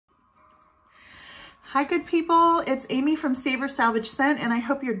Hi, good people. It's Amy from Savor Salvage Scent, and I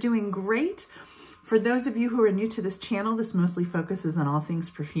hope you're doing great. For those of you who are new to this channel, this mostly focuses on all things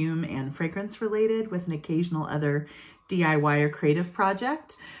perfume and fragrance related with an occasional other DIY or creative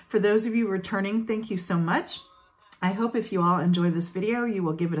project. For those of you returning, thank you so much. I hope if you all enjoy this video, you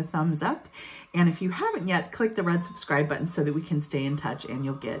will give it a thumbs up. And if you haven't yet, click the red subscribe button so that we can stay in touch and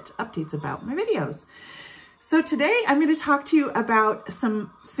you'll get updates about my videos. So today I'm going to talk to you about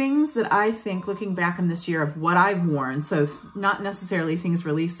some things that I think, looking back on this year, of what I've worn. So not necessarily things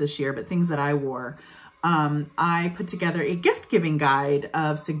released this year, but things that I wore. I put together a gift giving guide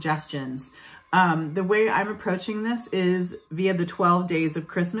of suggestions. The way I'm approaching this is via the 12 days of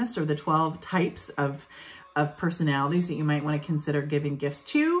Christmas, or the 12 types of personalities that you might want to consider giving gifts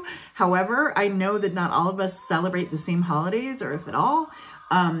to. However, I know that not all of us celebrate the same holidays, or if at all.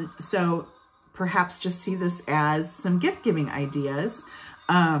 So perhaps just see this as some gift giving ideas.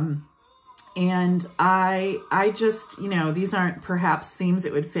 And I just, you know, these aren't perhaps themes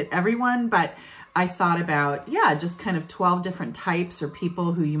that would fit everyone, but I thought about, yeah, just kind of 12 different types or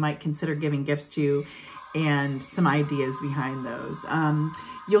people who you might consider giving gifts to, and some ideas behind those.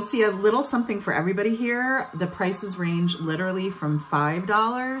 You'll see a little something for everybody here. The prices range literally from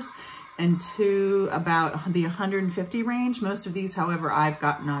 $5 and to about the $150 range. Most of these, however, I've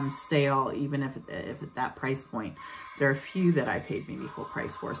gotten on sale, even if at that price point. There are a few that I paid maybe full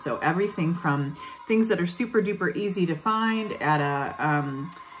price for. So everything from things that are super duper easy to find at a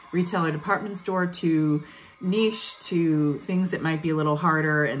retailer department store, to niche, to things that might be a little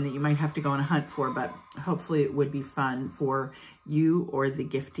harder and that you might have to go on a hunt for, but hopefully it would be fun for you or the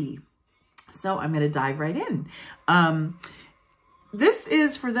giftee. So I'm going to dive right in. This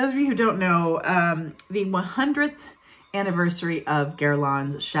is, for those of you who don't know, the 100th anniversary of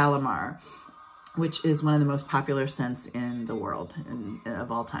Guerlain Shalimar, which is one of the most popular scents in the world and of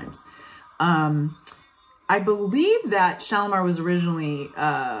all times. I believe that Shalimar was originally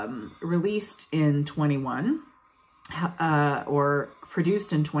released in 21 or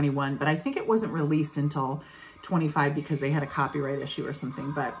produced in 21, but I think it wasn't released until 25 because they had a copyright issue or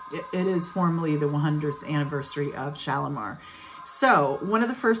something, but it is formally the 100th anniversary of Shalimar. So one of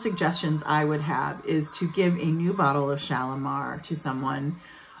the first suggestions I would have is to give a new bottle of Shalimar to someone,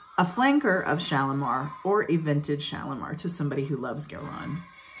 a flanker of Shalimar, or a vintage Shalimar to somebody who loves Guerlain.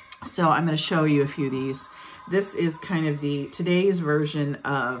 So I'm going to show you a few of these. This is kind of today's version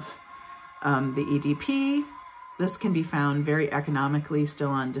of the EDP. This can be found very economically still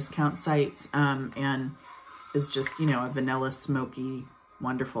on discount sites, and is just, you know, a vanilla, smoky,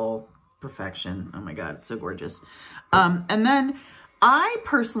 wonderful perfection. Oh my God, it's so gorgeous. And then I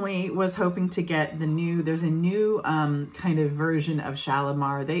personally was hoping to get there's a new kind of version of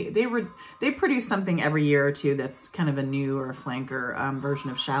Shalimar. They produce something every year or two that's kind of a new or a flanker version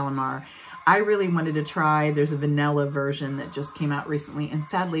of Shalimar. I really wanted to try, there's a vanilla version that just came out recently, and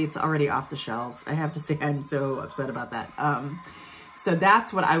sadly it's already off the shelves. I have to say, I'm so upset about that. So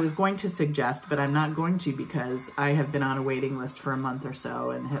that's what I was going to suggest, but I'm not going to because I have been on a waiting list for a month or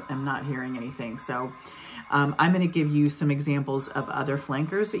so and I'm not hearing anything. So I'm going to give you some examples of other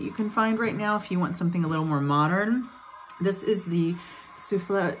flankers that you can find right now if you want something a little more modern. This is the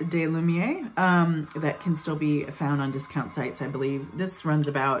Souffle de Lumiere that can still be found on discount sites, I believe. This runs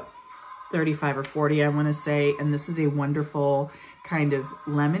about 35 or 40, I want to say, and this is a wonderful kind of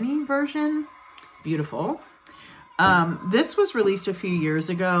lemony version. Beautiful. This was released a few years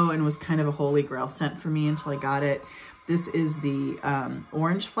ago and was kind of a holy grail scent for me until I got it. This is the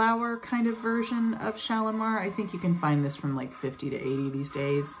orange flower kind of version of Shalimar. I think you can find this from like 50 to 80 these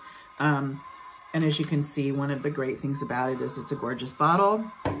days. And as you can see, one of the great things about it is it's a gorgeous bottle.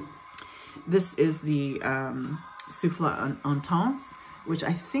 This is the Souffle Intense, which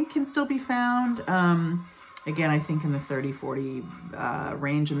I think can still be found. Again, I think in the 30, 40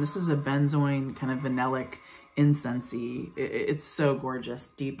 range. And this is a benzoin kind of vanillic incensey. It's so gorgeous.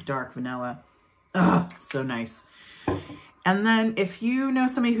 Deep, dark vanilla. Ugh, so nice. And then if you know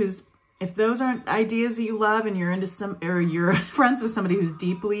somebody if those aren't ideas that you love and you're into or you're friends with somebody who's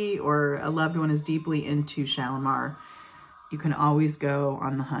deeply, or a loved one is deeply into Shalimar, you can always go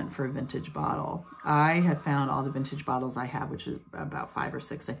on the hunt for a vintage bottle. I have found all the vintage bottles I have, which is about 5 or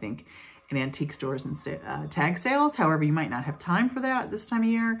 6, I think, in antique stores and tag sales. However, you might not have time for that this time of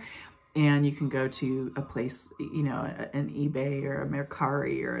year. And you can go to a place, you know, an eBay or a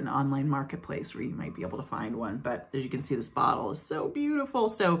Mercari or an online marketplace where you might be able to find one. But as you can see, this bottle is so beautiful.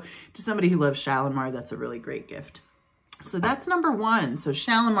 So to somebody who loves Shalimar, that's a really great gift. So that's number one. So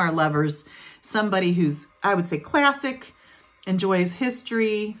Shalimar lovers, somebody who's, I would say, classic, enjoys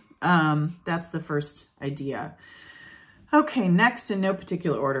history. That's the first idea. Okay, next in no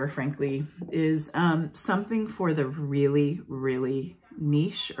particular order, frankly, is something for the really, really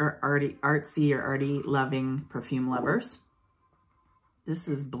niche or artsy or arty loving perfume lovers. This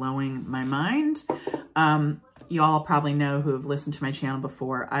is blowing my mind. Y'all probably know who have listened to my channel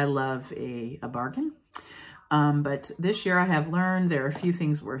before. I love a bargain. But this year I have learned there are a few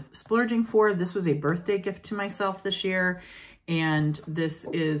things worth splurging for. This was a birthday gift to myself this year. And this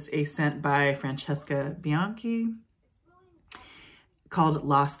is a scent by Francesca Bianchi called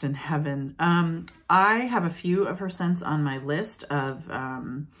Lost in Heaven. I have a few of her scents on my list of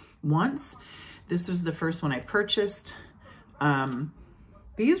wants. This was the first one I purchased.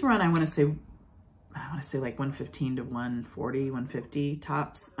 These run, I want to say like 115 to 140, 150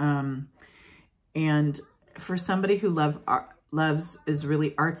 tops. And for somebody who is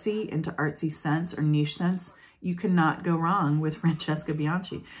really artsy, into artsy scents or niche scents, you cannot go wrong with Francesca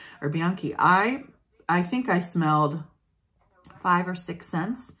Bianchi. I think I smelled 5 or 6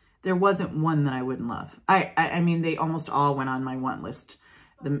 scents. There wasn't one that I wouldn't love. I mean, they almost all went on my want list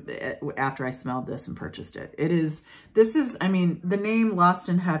after I smelled this and purchased it. I mean, the name Lost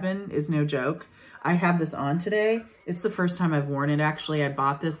in Heaven is no joke. I have this on today. It's the first time I've worn it, actually. I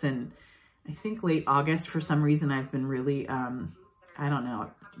bought this in, I think, late August. For some reason, I've been really, I don't know,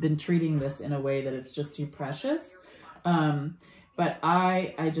 been treating this in a way that it's just too precious. But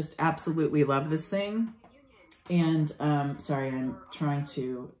I just absolutely love this thing. And, sorry, I'm trying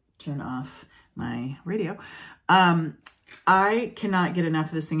to turn off my radio. I cannot get enough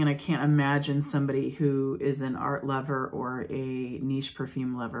of this thing, and I can't imagine somebody who is an art lover or a niche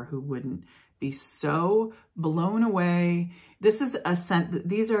perfume lover who wouldn't be so blown away. This is a scent,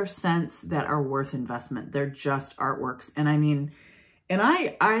 these are scents that are worth investment. They're just artworks. And I mean, and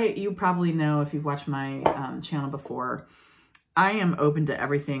you probably know if you've watched my channel before, I am open to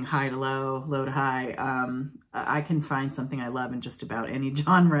everything, high to low, low to high. I can find something I love in just about any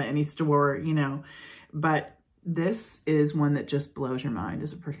genre, any store, you know. But this is one that just blows your mind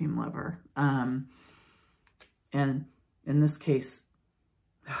as a perfume lover. And in this case,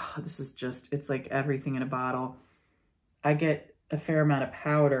 this is just, it's like everything in a bottle. I get a fair amount of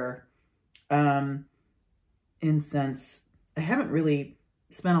powder, incense. I haven't really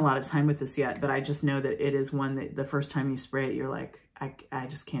spent a lot of time with this yet, but I just know that it is one that the first time you spray it, you're like, I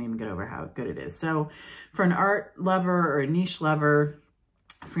just can't even get over how good it is. So for an art lover or a niche lover,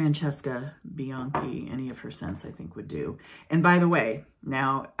 Francesca Bianchi, any of her scents I think would do. And by the way,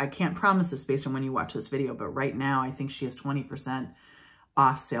 now I can't promise this based on when you watch this video, but right now I think she has 20%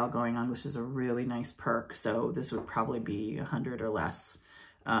 off sale going on, which is a really nice perk. So this would probably be 100 or less.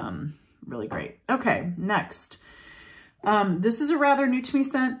 Really great. Okay, next. This is a rather new to me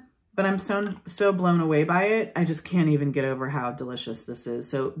scent, but I'm so blown away by it. I just can't even get over how delicious this is.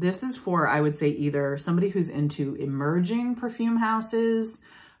 So this is for, I would say, either somebody who's into emerging perfume houses,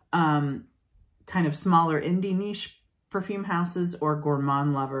 kind of smaller indie niche perfume houses, or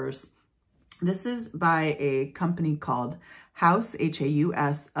gourmand lovers. This is by a company called Haus,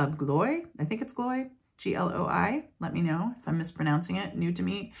 H-A-U-S, of Gloi. I think it's Gloi, G-L-O-I. Let me know if I'm mispronouncing it, new to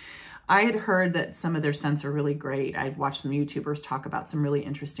me. I had heard that some of their scents are really great. I've watched some YouTubers talk about some really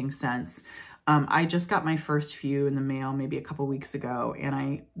interesting scents. I just got my first few in the mail maybe a couple weeks ago, and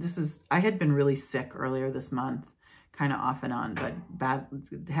I had been really sick earlier this month, kind of off and on, but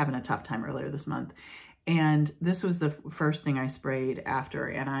having a tough time earlier this month. And this was the first thing I sprayed after,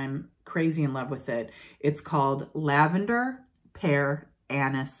 and I'm crazy in love with it. It's called Lavender, Pear,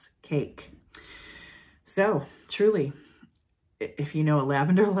 Anise Cake. So truly, if you know a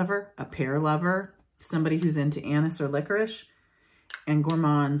lavender lover, a pear lover, somebody who's into anise or licorice, and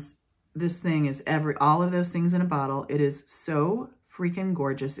gourmands, this thing is all of those things in a bottle. It is so freaking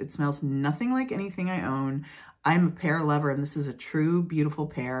gorgeous. It smells nothing like anything I own. I'm a pear lover, and this is a true, beautiful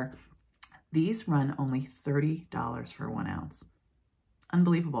pear. These run only $30 for 1 ounce.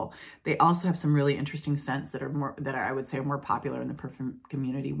 Unbelievable. They also have some really interesting scents that are I would say are more popular in the perfume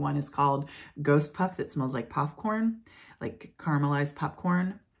community. One is called Ghost Puff that smells like popcorn, like caramelized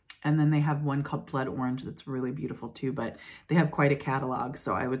popcorn. And then they have one called Blood Orange that's really beautiful too, but they have quite a catalog.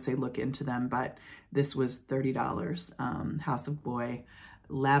 So I would say look into them, but this was $30. House of Gloi,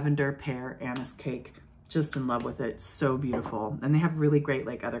 Lavender, Pear, Anise Cake. Just in love with it. So beautiful. And they have really great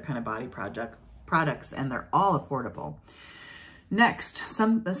like other kind of body products, and they're all affordable. Next,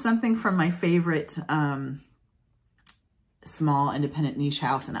 something from my favorite small independent niche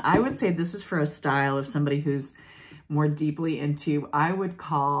house. And I would say this is for a style of somebody who's more deeply into, I would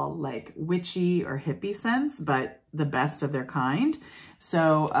call like witchy or hippie scents, but the best of their kind.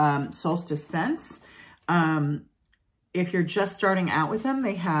 So Solstice Scents. If you're just starting out with them,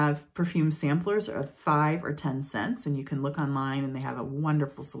 they have perfume samplers of 5 or 10 scents, and you can look online and they have a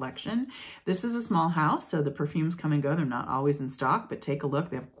wonderful selection. This is a small house, so the perfumes come and go. They're not always in stock, but take a look.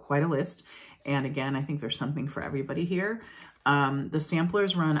 They have quite a list. And again, I think there's something for everybody here. The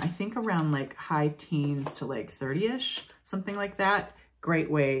samplers run, I think, around like high teens to like 30-ish, something like that.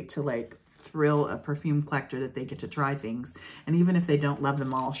 Great way to like thrill a perfume collector that they get to try things. And even if they don't love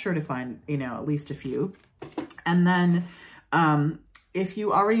them all, sure to find, you know, at least a few. And then if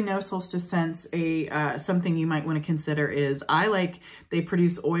you already know Solstice Scents, something you might want to consider is they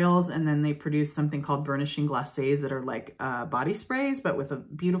produce oils, and then they produce something called burnishing glaces that are like body sprays, but with a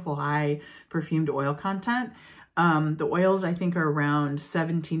beautiful high perfumed oil content. The oils I think are around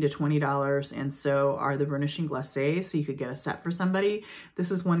 $17 to $20, and so are the burnishing glaces, so you could get a set for somebody.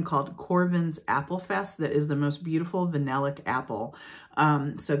 This is one called Corvin's Apple Fest that is the most beautiful vanillic apple.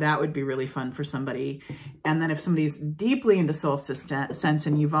 So that would be really fun for somebody. And then if somebody's deeply into Solstice Scents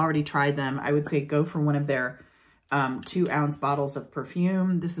and you've already tried them, I would say go for one of their 2-ounce bottles of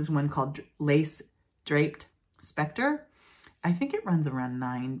perfume. This is one called Draped Spectre. I think it runs around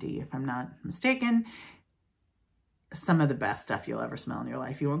 $90 if I'm not mistaken. Some of the best stuff you'll ever smell in your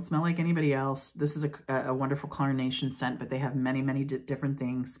life. You won't smell like anybody else. This is a wonderful carnation scent, but they have many, many different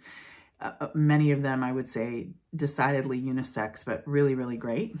things. Many of them, I would say, decidedly unisex, but really, really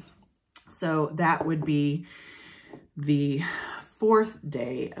great. So that would be the 4th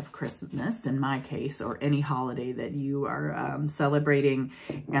day of Christmas, in my case, or any holiday that you are celebrating.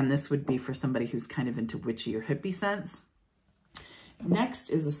 And this would be for somebody who's kind of into witchy or hippie scents. Next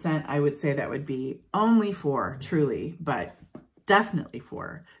is a scent I would say that would be only for, truly, but definitely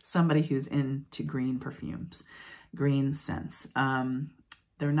for somebody who's into green perfumes, green scents.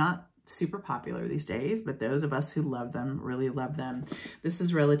 They're not super popular these days, but those of us who love them really love them. This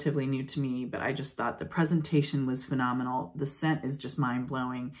is relatively new to me, but I just thought the presentation was phenomenal. The scent is just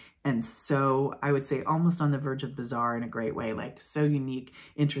mind-blowing, and so I would say almost on the verge of bizarre in a great way, like so unique,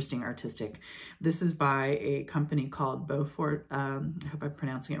 interesting, artistic. This is by a company called Beaufort, I hope I'm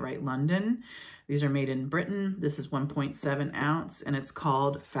pronouncing it right, London. These are made in Britain. This is 1.7 ounce, and it's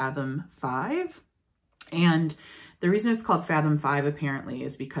called Fathom 5. And the reason it's called Fathom 5 apparently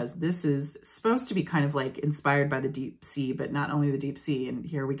is because this is supposed to be kind of like inspired by the deep sea, but not only the deep sea, and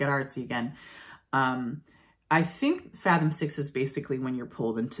here we get artsy again. I think Fathom 6 is basically when you're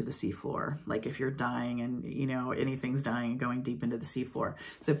pulled into the seafloor, like if you're dying and, you know, anything's dying and going deep into the seafloor.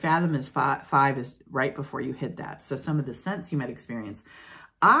 So Fathom is 5 is right before you hit that. So some of the scents you might experience.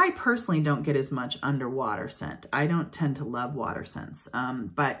 I personally don't get as much underwater scent. I don't tend to love water scents,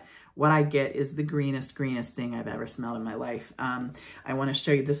 but what I get is the greenest thing I've ever smelled in my life. I want to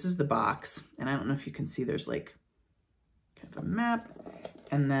show you, this is the box, and I don't know if you can see, there's like kind of a map,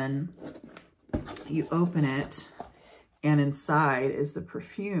 and then you open it, and inside is the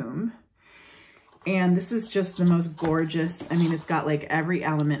perfume. And this is just the most gorgeous. I mean, it's got like every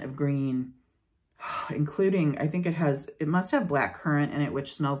element of green, including, I think it must have black currant in it,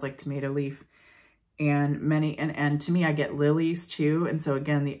 which smells like tomato leaf. And many, and to me, I get lilies too. And so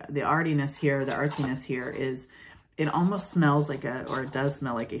again, the artiness here, the artsiness here is, it almost smells like or it does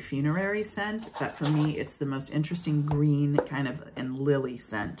smell like a funerary scent. But for me, it's the most interesting green kind of and lily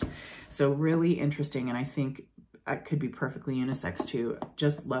scent. So really interesting. And I think it could be perfectly unisex too.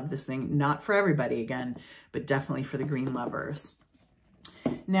 Just love this thing. Not for everybody again, but definitely for the green lovers.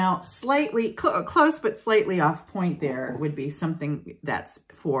 Now, slightly close, but slightly off point there would be something that's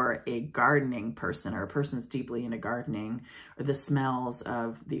for a gardening person, or a person that's deeply into gardening, or the smells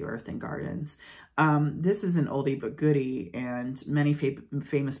of the earth and gardens. This is an oldie but goodie, and many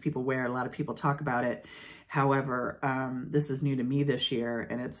famous people wear. A lot of people talk about it. However, this is new to me this year,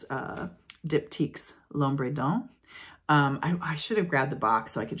 and it's Diptyque's L'Ombre d'On. I should have grabbed the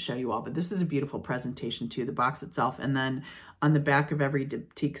box so I could show you all, but this is a beautiful presentation too, the box itself. And then on the back of every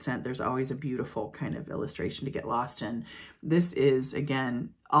Diptyque scent, there's always a beautiful kind of illustration to get lost in. This is, again,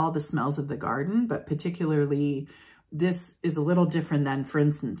 all the smells of the garden, but particularly this is a little different than, for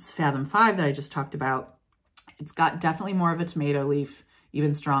instance, Fathom 5 that I just talked about. It's got definitely more of a tomato leaf,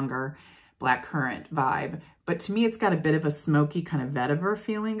 even stronger black currant vibe. But to me, it's got a bit of a smoky kind of vetiver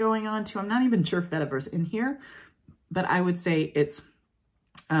feeling going on too. I'm not even sure if vetiver's in here, but I would say it's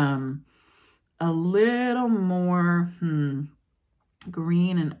a little more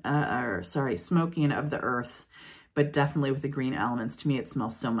green and, smoky and of the earth, but definitely with the green elements. To me, it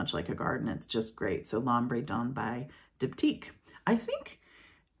smells so much like a garden. It's just great. So L'Ombre d'On by Diptyque. I think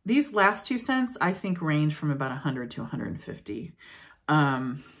these last two scents, I think range from about 100 to 150.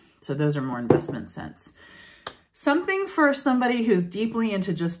 So those are more investment scents. Something for somebody who's deeply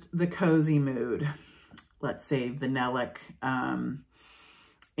into just the cozy mood. let's say, vanillic,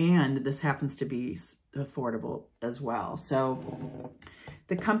 and this happens to be affordable as well. So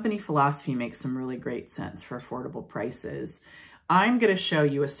the company Philosophy makes some really great scents for affordable prices. I'm going to show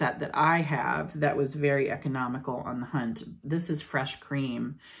you a set that I have that was very economical on the hunt. This is Fresh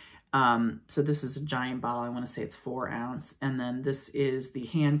Cream. So this is a giant bottle. I want to say it's 4 ounce. And then this is the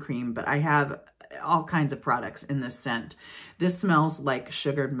hand cream, but I have all kinds of products in this scent. This smells like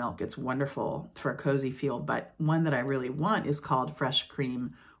sugared milk. It's wonderful for a cozy feel, but one that I really want is called Fresh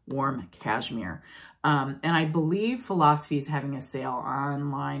Cream Warm Cashmere. And I believe Philosophy is having a sale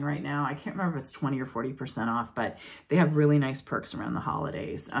online right now. I can't remember if it's 20 or 40% off, but they have really nice perks around the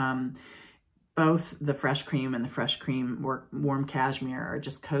holidays. Both the Fresh Cream and the Fresh Cream Warm Cashmere are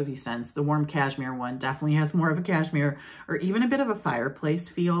just cozy scents. The Warm Cashmere one definitely has more of a cashmere or even a bit of a fireplace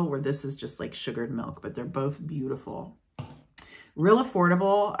feel, where this is just like sugared milk, but they're both beautiful. Real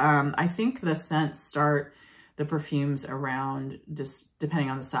affordable. I think the scents start, the perfumes, around, just depending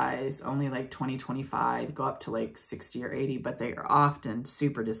on the size, only like 20, 25, go up to like 60 or 80, but they are often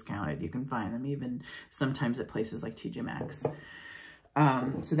super discounted. You can find them even sometimes at places like TJ Maxx.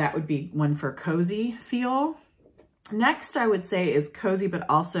 So that would be one for cozy feel. Next, I would say, is cozy, but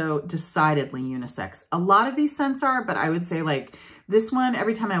also decidedly unisex. A lot of these scents are, but I would say like this one,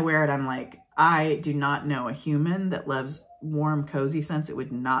 every time I wear it, I'm like, I do not know a human that loves warm, cozy scents. It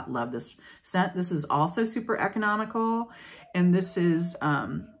would not love this scent. This is also super economical. And this is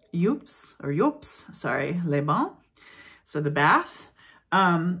Youps, sorry, Les Bains. So the bath.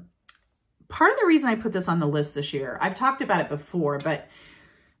 Part of the reason I put this on the list this year, I've talked about it before, but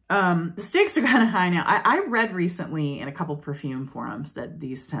the stakes are kind of high now. I read recently in a couple perfume forums that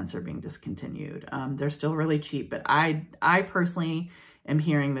these scents are being discontinued. They're still really cheap, but I personally am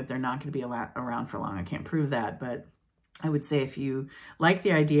hearing that they're not going to be around for long. I can't prove that, but I would say if you like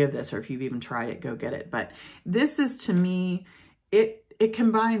the idea of this, or if you've even tried it, go get it. But this is, to me, it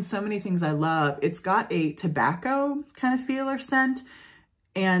combines so many things I love. It's got a tobacco kind of feel or scent.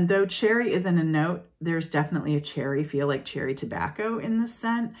 And though cherry isn't a note, there's definitely a cherry feel, like cherry tobacco in this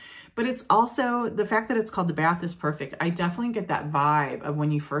scent. But it's also, the fact that it's called the bath is perfect. I definitely get that vibe of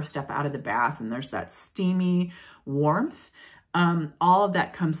when you first step out of the bath and there's that steamy warmth. All of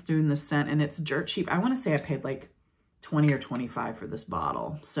that comes through in the scent, and it's dirt cheap. I want to say I paid like 20 or 25 for this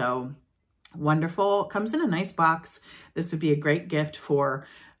bottle. So wonderful. Comes in a nice box. This would be a great gift for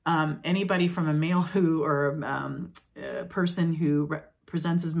anybody from a male who, or a person who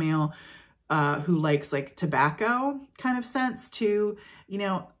presents as male, who likes like tobacco kind of scents, to, you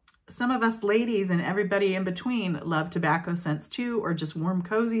know, some of us ladies and everybody in between love tobacco scents too, or just warm,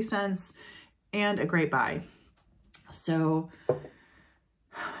 cozy scents, and a great buy. So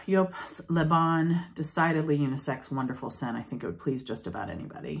Youps Les Bains, decidedly unisex, wonderful scent. I think it would please just about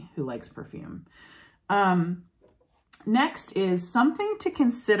anybody who likes perfume. Next is something to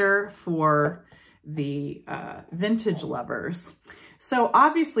consider for the vintage lovers. So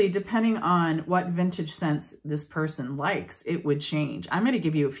obviously, depending on what vintage scents this person likes, it would change. I'm going to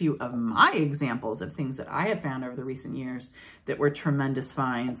give you a few of my examples of things that I have found over the recent years that were tremendous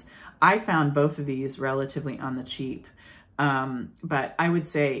finds. I found both of these relatively on the cheap. But I would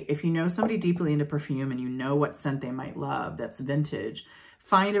say if you know somebody deeply into perfume and you know what scent they might love that's vintage,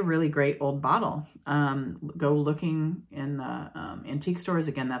 find a really great old bottle. Go looking in the antique stores.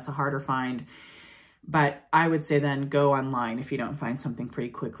 Again, that's a harder find. But I would say then go online if you don't find something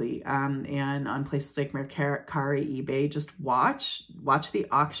pretty quickly. And on places like Mercari, eBay, just watch the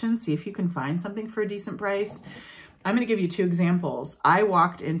auction, see if you can find something for a decent price. I'm going to give you 2 examples. I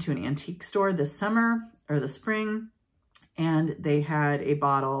walked into an antique store this summer or the spring, and they had a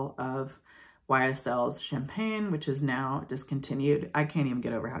bottle of YSL's champagne, which is now discontinued. I can't even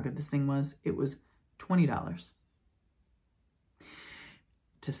get over how good this thing was. It was $20.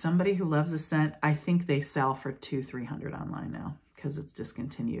 To somebody who loves a scent, I think they sell for $200-300 online now because it's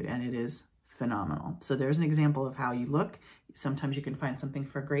discontinued, and it is phenomenal. So there's an example of how you look. Sometimes you can find something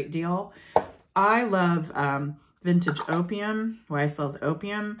for a great deal. I love vintage opium, YSL's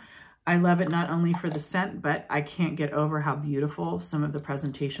opium. I love it not only for the scent, but I can't get over how beautiful some of the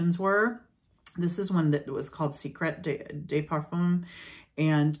presentations were. This is one that was called Secret de Perfume,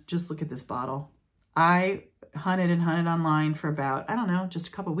 and just look at this bottle. I hunted online for about, I don't know, just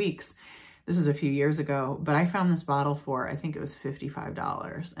a couple weeks. This is a few years ago, but I found this bottle for, I think it was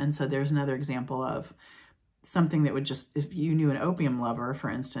 $55. And so there's another example of something that would just, if you knew an opium lover, for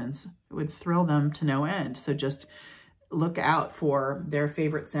instance, it would thrill them to no end. So just look out for their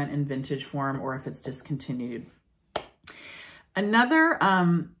favorite scent in vintage form, or if it's discontinued. Another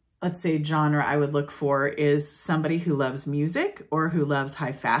let's say, genre I would look for is somebody who loves music or who loves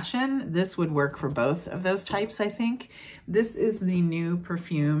high fashion. This would work for both of those types, I think. This is the new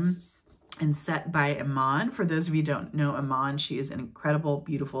Perfume and Set by Iman. For those of you who don't know Iman, she is an incredible,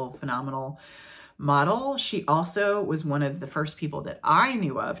 beautiful, phenomenal model. She also was one of the first people that I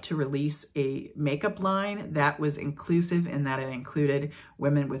knew of to release a makeup line that was inclusive in that it included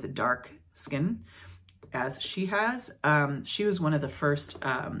women with dark skin, as she has. She was one of the first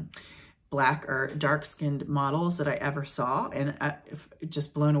black or dark-skinned models that I ever saw, and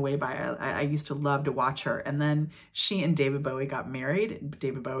just blown away by it. I used to love to watch her. And then she and David Bowie got married.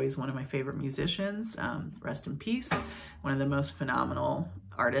 David Bowie is one of my favorite musicians. Rest in peace. One of the most phenomenal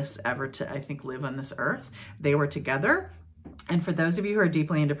artists ever to, I think, live on this earth. They were together. And for those of you who are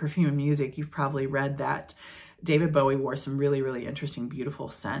deeply into perfume and music, you've probably read that David Bowie wore some really, really interesting, beautiful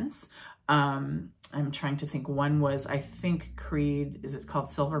scents. I'm trying to think. One was, I think, Creed, is it called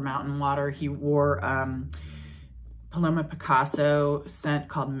Silver Mountain Water? He wore Paloma Picasso scent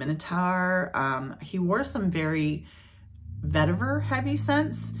called Minotaur. He wore some very vetiver heavy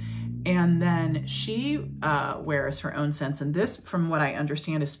scents. And then she wears her own scents. And this, from what I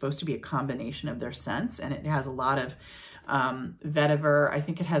understand, is supposed to be a combination of their scents. And it has a lot of vetiver. I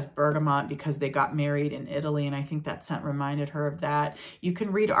think it has bergamot because they got married in Italy, and I think that scent reminded her of that. You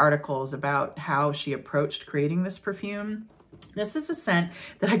can read articles about how she approached creating this perfume. This is a scent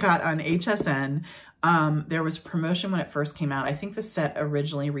that I got on HSN. There was a promotion when it first came out. I think the set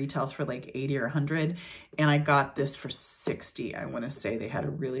originally retails for like 80 or 100, and I got this for 60. I want to say they had a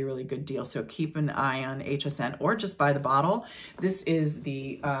really, really good deal. So keep an eye on HSN or just buy the bottle. This is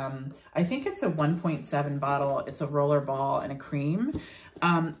the, I think it's a 1.7 bottle. It's a roller ball and a cream.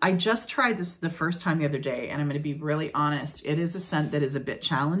 I just tried this the first time the other day, and I'm going to be really honest. It is a scent that is a bit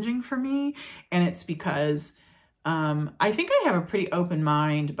challenging for me, and it's because I think I have a pretty open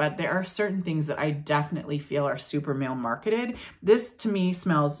mind, but there are certain things that I definitely feel are super male marketed. This to me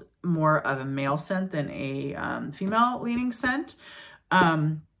smells more of a male scent than a female leaning scent.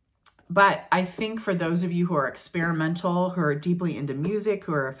 But I think for those of you who are experimental, who are deeply into music,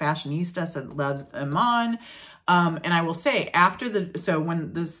 who are fashionistas and loves Iman, and I will say after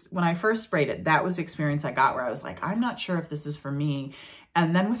when I first sprayed it, that was the experience I got where I was like, I'm not sure if this is for me.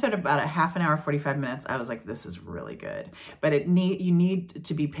 And then within about a half an hour, 45 minutes, I was like, this is really good. But you need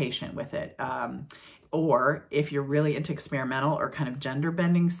to be patient with it. Or if you're really into experimental or kind of gender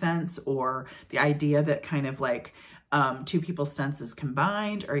bending scents, or the idea that kind of like two people's senses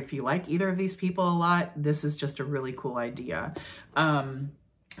combined, or if you like either of these people a lot, this is just a really cool idea.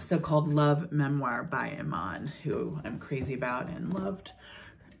 So called Love Memoir by Iman, who I'm crazy about and loved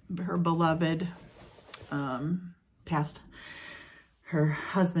her beloved her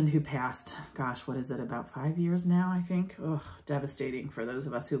husband who passed, gosh, what is it, about 5 years now, I think? Oh, devastating for those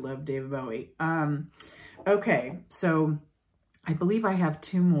of us who love David Bowie. Okay, so I believe I have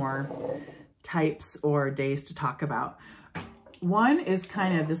two more types or days to talk about. One is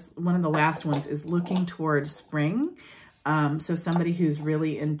kind of this, one of the last ones is looking toward spring. So somebody who's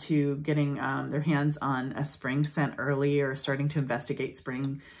really into getting their hands on a spring scent early, or starting to investigate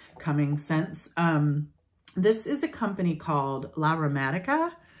spring coming scents. This is a company called La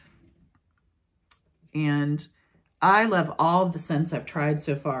Romantica, and I love all the scents I've tried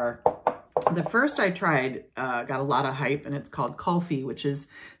so far. The first I tried got a lot of hype, and it's called Kulfi, which is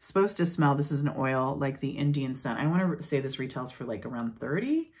supposed to smell, this is an oil, like the Indian scent. I want to say this retails for like around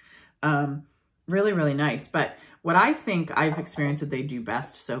 30. Really, really nice. But what I think I've experienced that they do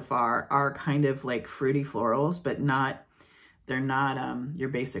best so far are kind of like fruity florals, but they're not your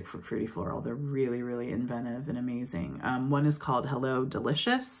basic fruity floral. They're really, really inventive and amazing. One is called Hello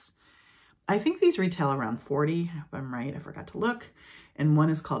Delicious. I think these retail around 40, if I'm right. I forgot to look. And one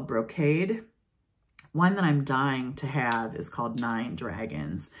is called Brocade. One that I'm dying to have is called Nine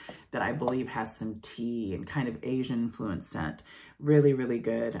Dragons, that I believe has some tea and kind of Asian influence scent. Really, really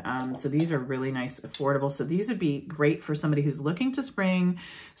good. So these are really nice, affordable. So these would be great for somebody who's looking to spring,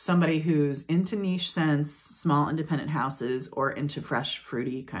 somebody who's into niche scents, small independent houses, or into fresh,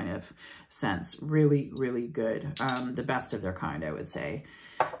 fruity kind of scents. Really, really good. The best of their kind, I would say.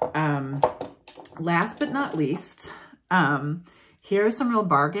 Last but not least, here are some real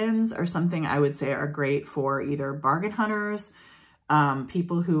bargains, or something I would say are great for either bargain hunters,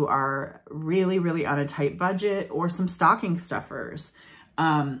 people who are really, really on a tight budget, or some stocking stuffers.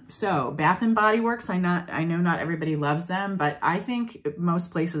 So Bath and Body Works, I know not everybody loves them, but I think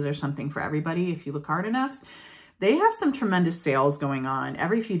most places are something for everybody if you look hard enough. They have some tremendous sales going on.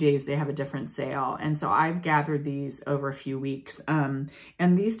 Every few days they have a different sale. And so I've gathered these over a few weeks. And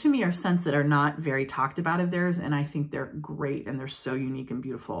these to me are scents that are not very talked about of theirs. And I think they're great and they're so unique and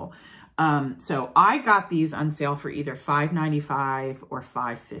beautiful. So I got these on sale for either $5.95 or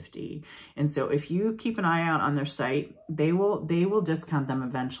 $5.50. And so if you keep an eye out on their site, they will discount them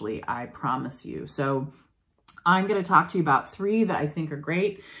eventually. I promise you. So I'm going to talk to you about 3 that I think are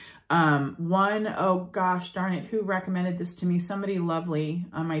great. One, oh gosh, darn it. Who recommended this to me? Somebody lovely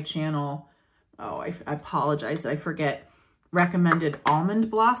on my channel. Oh, I apologize. I forget. Recommended Almond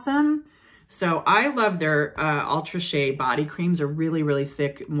Blossom. So I love their Ultra Shea body creams. Are really, really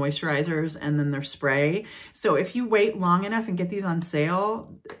thick moisturizers, and then their spray. So if you wait long enough and get these on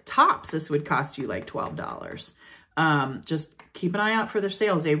sale, tops, this would cost you like $12. Just keep an eye out for their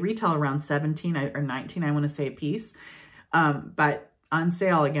sales. They retail around $17 or $19, I want to say, a piece. But on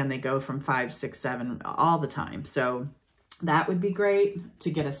sale, again, they go from $5, $6, $7 all the time. So that would be great to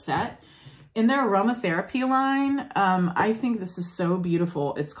get a set. In their aromatherapy line, I think this is so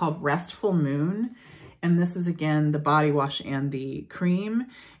beautiful. It's called Restful Moon. And this is, again, the body wash and the cream.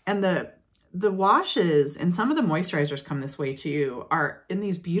 And the washes and some of the moisturizers come this way too, are in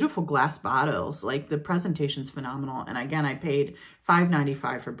these beautiful glass bottles. Like, the presentation's phenomenal. And again, I paid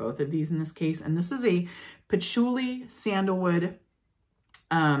 $5.95 for both of these in this case. And this is a patchouli, sandalwood,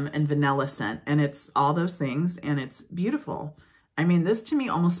 and vanilla scent. And it's all those things, and it's beautiful. I mean, this to me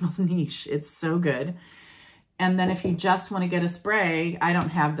almost smells niche. It's so good. And then if you just want to get a spray, I don't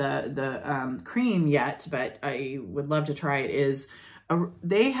have the cream yet, but I would love to try it,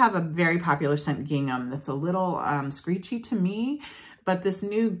 they have a very popular scent, gingham, that's a little screechy to me, but this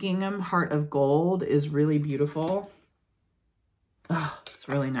new gingham Heart of Gold is really beautiful. Oh, it's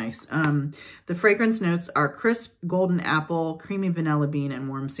really nice. The fragrance notes are crisp golden apple, creamy vanilla bean, and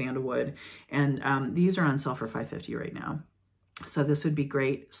warm sandalwood. And these are on sale for $5.50 right now. So this would be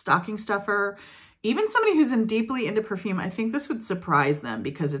great. Stocking stuffer. Even somebody who's deeply into perfume, I think this would surprise them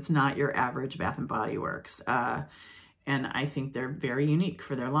because it's not your average Bath & Body Works. And I think they're very unique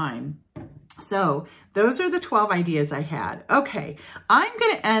for their line. So those are the 12 ideas I had. Okay, I'm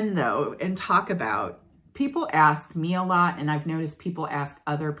going to end though and talk about, people ask me a lot, and I've noticed people ask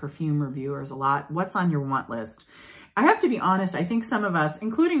other perfume reviewers a lot, what's on your want list? I have to be honest, I think some of us,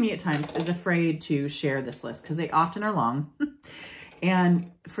 including me at times, is afraid to share this list because they often are long.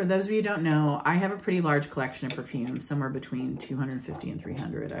 And for those of you who don't know, I have a pretty large collection of perfumes, somewhere between 250 and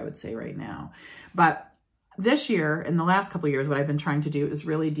 300, I would say right now. But this year, in the last couple of years, what I've been trying to do is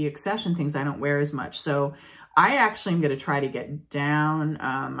really de-accession things I don't wear as much. So I actually am going to try to get down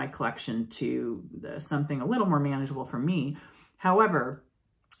my collection to something a little more manageable for me. However,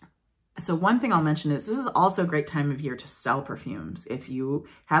 so one thing I'll mention is this is also a great time of year to sell perfumes. If you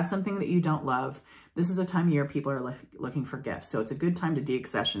have something that you don't love, this is a time of year people are looking for gifts. So it's a good time to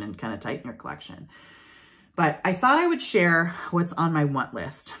de-accession and kind of tighten your collection. But I thought I would share what's on my want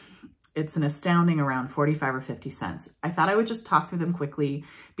list. It's an astounding around 45 or 50 cents. I thought I would just talk through them quickly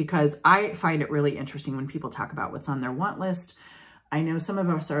because I find it really interesting when people talk about what's on their want list. I know some of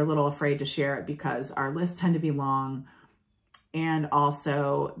us are a little afraid to share it because our lists tend to be long, and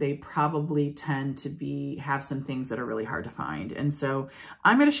also they probably tend to have some things that are really hard to find. And so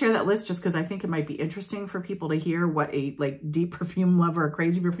I'm going to share that list just because I think it might be interesting for people to hear what a deep perfume lover, a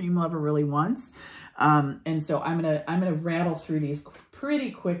crazy perfume lover really wants. And so I'm gonna rattle through these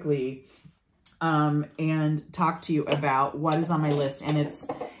pretty quickly and talk to you about what is on my list. And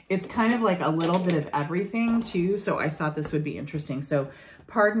it's kind of like a little bit of everything too. So I thought this would be interesting. So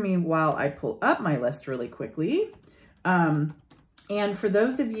pardon me while I pull up my list really quickly. And for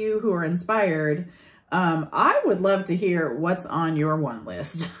those of you who are inspired, I would love to hear what's on your want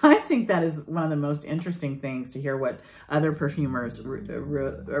list. I think that is one of the most interesting things, to hear what other perfumers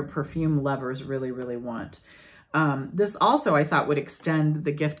or perfume lovers really, really want. This also, I thought, would extend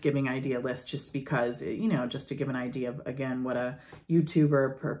the gift giving idea list just because, you know, just to give an idea of, again, what a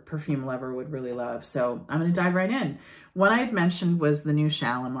YouTuber perfume lover would really love. So I'm going to dive right in. One I had mentioned was the new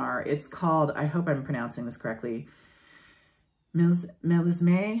Shalimar. It's called, I hope I'm pronouncing this correctly,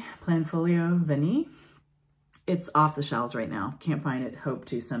 Melisme Planfolio Vanille. It's off the shelves right now. Can't find it. Hope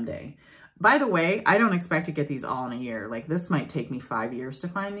to someday. By the way, I don't expect to get these all in a year. Like, this might take me 5 years to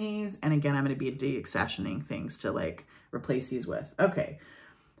find these. And again, I'm going to be de-accessioning things to replace these with. Okay.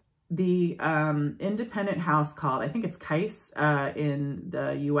 the independent house called, I think it's Kais in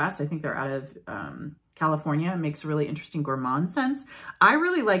the US. I think they're out of California. It makes really interesting gourmand scents. I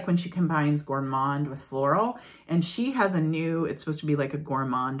really like when she combines gourmand with floral, and she has a new, it's supposed to be like a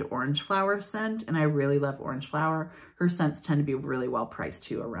gourmand orange flower scent, and I really love orange flower. Her scents tend to be really well priced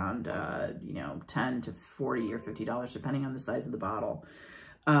too, around, you know, $10 to $40 or $50, depending on the size of the bottle.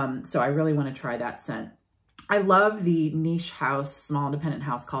 So I really want to try that scent. I love the niche house, small independent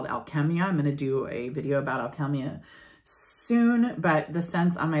house called Alchemia. I'm going to do a video about Alchemia soon, but the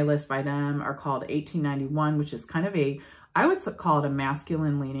scents on my list by them are called 1891, which is kind of a, I would call it a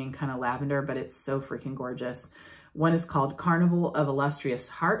masculine leaning kind of lavender, but it's so freaking gorgeous. One is called Carnival of Illustrious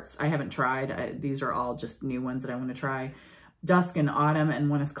Hearts. I haven't tried. These are all just new ones that I want to try. Dusk and Autumn, and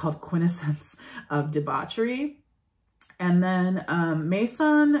one is called Quintessence of Debauchery. And then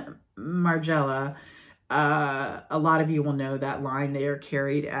Maison Margiela. A lot of you will know that line. They are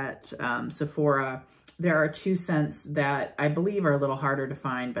carried at Sephora. There are two scents that I believe are a little harder to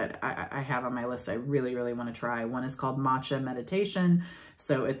find, but I have on my list I really, really want to try. One is called Matcha Meditation.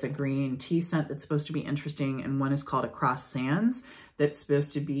 So it's a green tea scent that's supposed to be interesting. And one is called Across Sands that's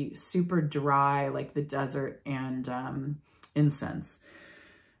supposed to be super dry, like the desert, and incense.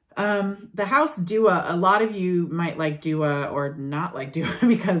 The house Dua, a lot of you might like Dua or not like Dua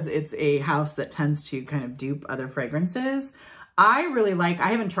because it's a house that tends to kind of dupe other fragrances. I really like, I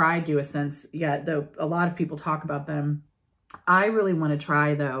haven't tried Dua scents yet, though a lot of people talk about them. I really want to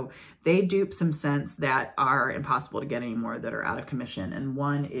try, though. They dupe some scents that are impossible to get anymore, that are out of commission. And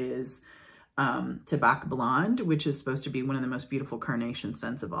one is Tobacco Blonde, which is supposed to be one of the most beautiful carnation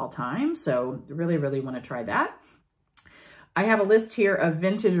scents of all time. So really, really want to try that. I have a list here of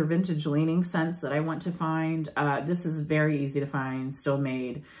vintage or vintage leaning scents that I want to find. This is very easy to find, still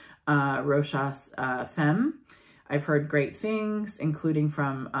made, Rochas Femme. I've heard great things, including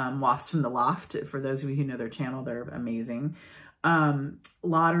from Wafts from the Loft. For those of you who know their channel, they're amazing.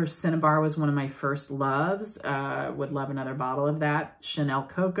 Lauder Cinnabar was one of my first loves. Would love another bottle of that. Chanel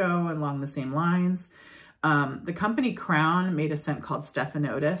Coco along the same lines. The company Crown made a scent called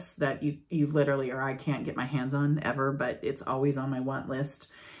Stephanotis that you literally, or I can't get my hands on ever, but it's always on my want list.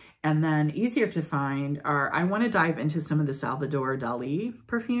 And then easier to find are, I want to dive into some of the Salvador Dali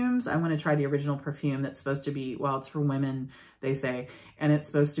perfumes. I want to try the original perfume that's supposed to be, well, it's for women, they say, and it's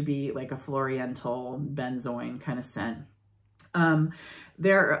supposed to be like a floriental benzoin kind of scent.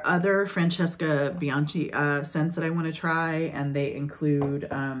 There are other Francesca Bianchi scents that I want to try, and they include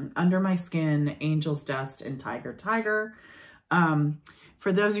Under My Skin, Angel's Dust, and Tiger Tiger.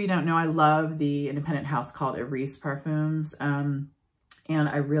 For those of you who don't know, I love the independent house called Anise Perfumes, and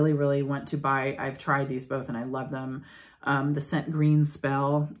I really, really want to buy, I've tried these both and I love them. The scent Green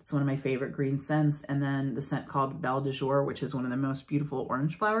Spell, it's one of my favorite green scents, and then the scent called Belle de Jour, which is one of the most beautiful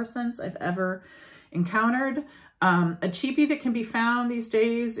orange flower scents I've ever encountered. A cheapie that can be found these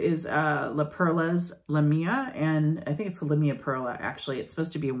days is La Perla's Lamia, and I think it's Lamia Perla, actually. It's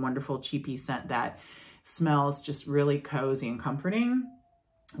supposed to be a wonderful cheapie scent that smells just really cozy and comforting.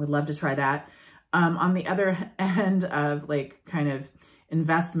 Would love to try that. On the other end of like kind of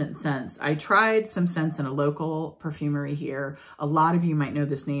investment scents, I tried some scents in a local perfumery here. A lot of you might know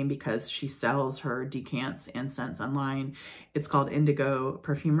this name because she sells her decants and scents online. It's called Indigo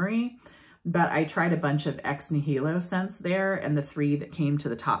Perfumery. But I tried a bunch of ex nihilo scents there, and the three that came to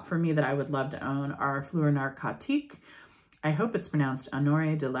the top for me that I would love to own are Fleur Narcotique, I hope it's pronounced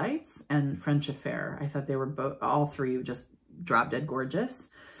Honore Delights, and French Affair. I thought they were both, all three just drop dead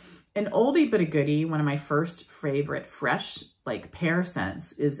gorgeous. An oldie but a goodie, one of my first favorite fresh like pear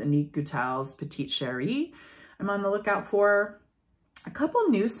scents is Annick Goutal's Petite Chérie. I'm on the lookout for. A couple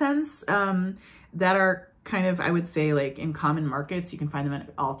new scents that are kind of, I would say, like in common markets. You can find them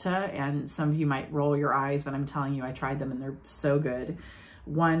at Ulta, and some of you might roll your eyes, but I'm telling you, I tried them and they're so good.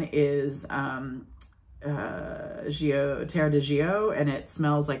 One is Terre de Gio, and it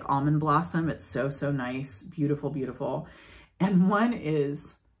smells like almond blossom. It's so, so nice. Beautiful, beautiful. And one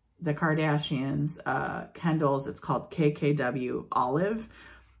is the Kardashians, Kendall's. It's called KKW Olive.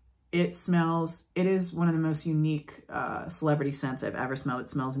 It smells, it is one of the most unique celebrity scents I've ever smelled. It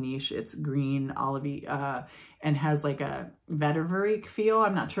smells niche. It's green, olivey, and has like a vetiver feel.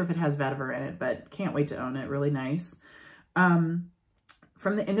 I'm not sure if it has vetiver in it, but can't wait to own it. Really nice. From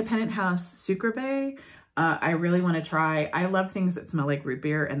the independent house, Sucre Bay, I really want to try. I love things that smell like root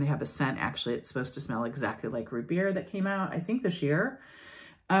beer, and they have a scent, actually, it's supposed to smell exactly like root beer that came out, I think, this year.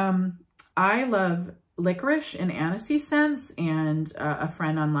 I love licorice and anise scents, and a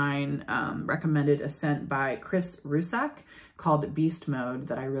friend online recommended a scent by Chris Rusak called Beast Mode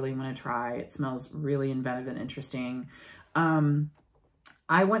that I really want to try. It smells really inventive and interesting.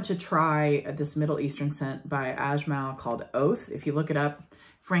 I want to try this Middle Eastern scent by Ajmal called Oath. If you look it up,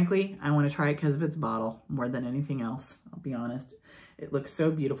 frankly, I want to try it because of its bottle more than anything else. I'll be honest. It looks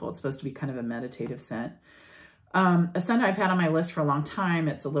so beautiful. It's supposed to be kind of a meditative scent. A scent I've had on my list for a long time,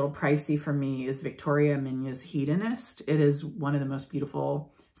 it's a little pricey for me, is Victoria Minya's Hedonist. It is one of the most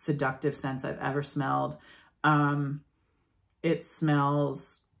beautiful, seductive scents I've ever smelled. It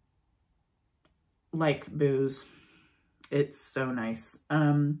smells like booze. It's so nice.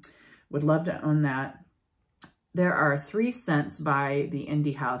 Would love to own that. There are 3 scents by the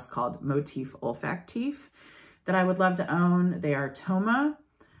indie house called Motif Olfactif that I would love to own. They are Toma.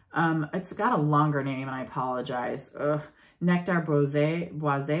 It's got a longer name, and I apologize. Nectar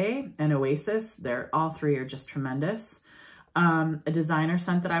Boisé and Oasis. All 3 are just tremendous. A designer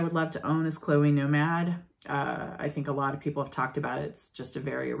scent that I would love to own is Chloe Nomad. I think a lot of people have talked about it. It's just a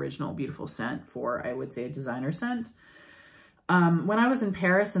very original, beautiful scent for, I would say, a designer scent. When I was in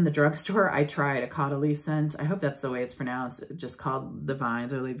Paris in the drugstore, I tried a Caudalie scent. I hope that's the way it's pronounced. It's just called the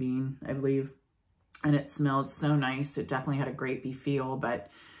Vines or Levine, I believe. And it smelled so nice. It definitely had a grapey feel, but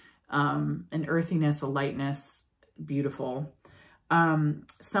an earthiness, a lightness, beautiful.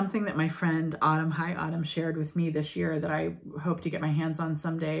 Something that my friend Autumn shared with me this year that I hope to get my hands on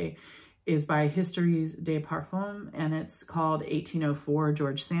someday is by Histories des Parfums, and it's called 1804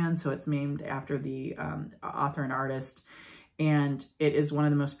 George Sand. So it's named after the author and artist. And it is one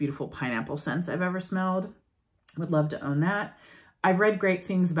of the most beautiful pineapple scents I've ever smelled. Would love to own that. I've read great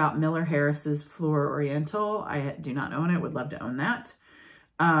things about Miller Harris's Fleur Oriental. I do not own it. Would love to own that.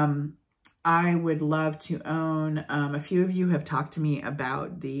 I would love to own, a few of you have talked to me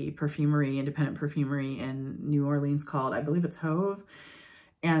about the perfumery, independent perfumery in New Orleans called, I believe it's Haus.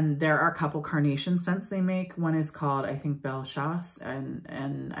 And there are a couple carnation scents they make. One is called, I think, Belle Chasse,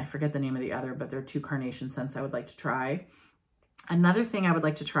 and I forget the name of the other, but there are 2 carnation scents I would like to try. Another thing I would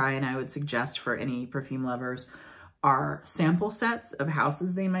like to try, and I would suggest for any perfume lovers, are sample sets of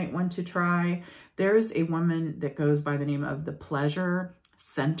houses they might want to try. There's a woman that goes by the name of The Pleasure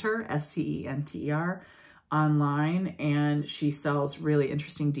Center, S-C-E-N-T-E-R, online, and she sells really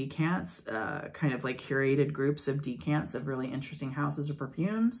interesting decants, kind of like curated groups of decants of really interesting houses or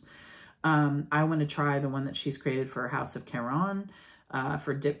perfumes. I want to try the one that she's created for House of Caron,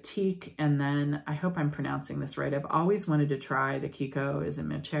 for Diptyque, and then I hope I'm pronouncing this right. I've always wanted to try the Kiko is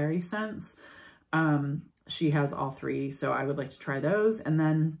it Cherry scents. She has all 3, so I would like to try those. And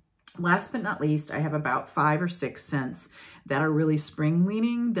then last but not least, I have about 5 or 6 scents that are really spring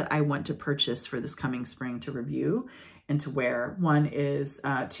leaning that I want to purchase for this coming spring to review and to wear. One is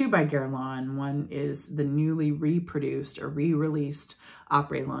 2 by Guerlain. One is the newly reproduced or re-released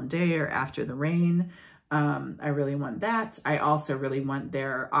Après L'Onde or After the Rain. I really want that. I also really want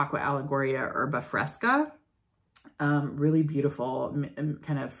their Aqua Allegoria Herba Fresca. Really beautiful,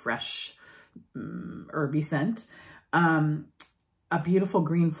 kind of fresh, herby scent. A beautiful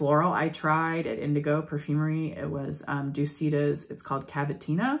green floral I tried at Indigo Perfumery. It was Ducita's, it's called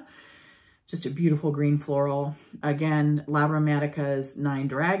Cavatina. Just a beautiful green floral. Again, La Aromatica's 9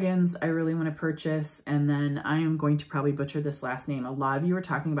 Dragons I really want to purchase. And then I am going to probably butcher this last name. A lot of you were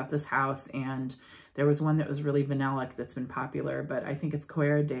talking about this house, and there was one that was really vanilla that's been popular, but I think it's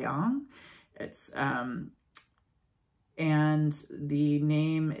Coeur d'Ang. It's, and the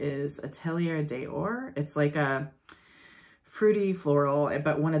name is Atelier d'Or. It's like a fruity floral,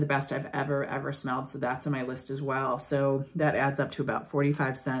 but one of the best I've ever smelled. So that's on my list as well. So that adds up to about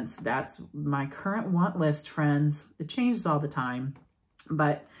 45 cents. That's my current want list, friends. It changes all the time,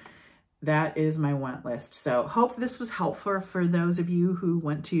 but that is my want list. So hope this was helpful for those of you who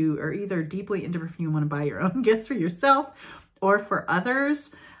want to, or either deeply into perfume, want to buy your own gifts for yourself, or for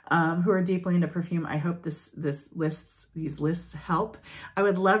others who are deeply into perfume. I hope these lists help. I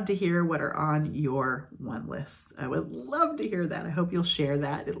would love to hear what are on your want lists. I would love to hear that. I hope you'll share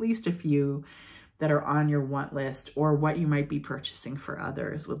that, at least a few that are on your want list, or what you might be purchasing for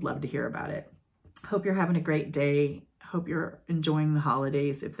others. Would love to hear about it. Hope you're having a great day. Hope you're enjoying the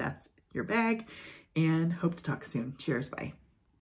holidays if that's your bag, and hope to talk soon. Cheers, bye.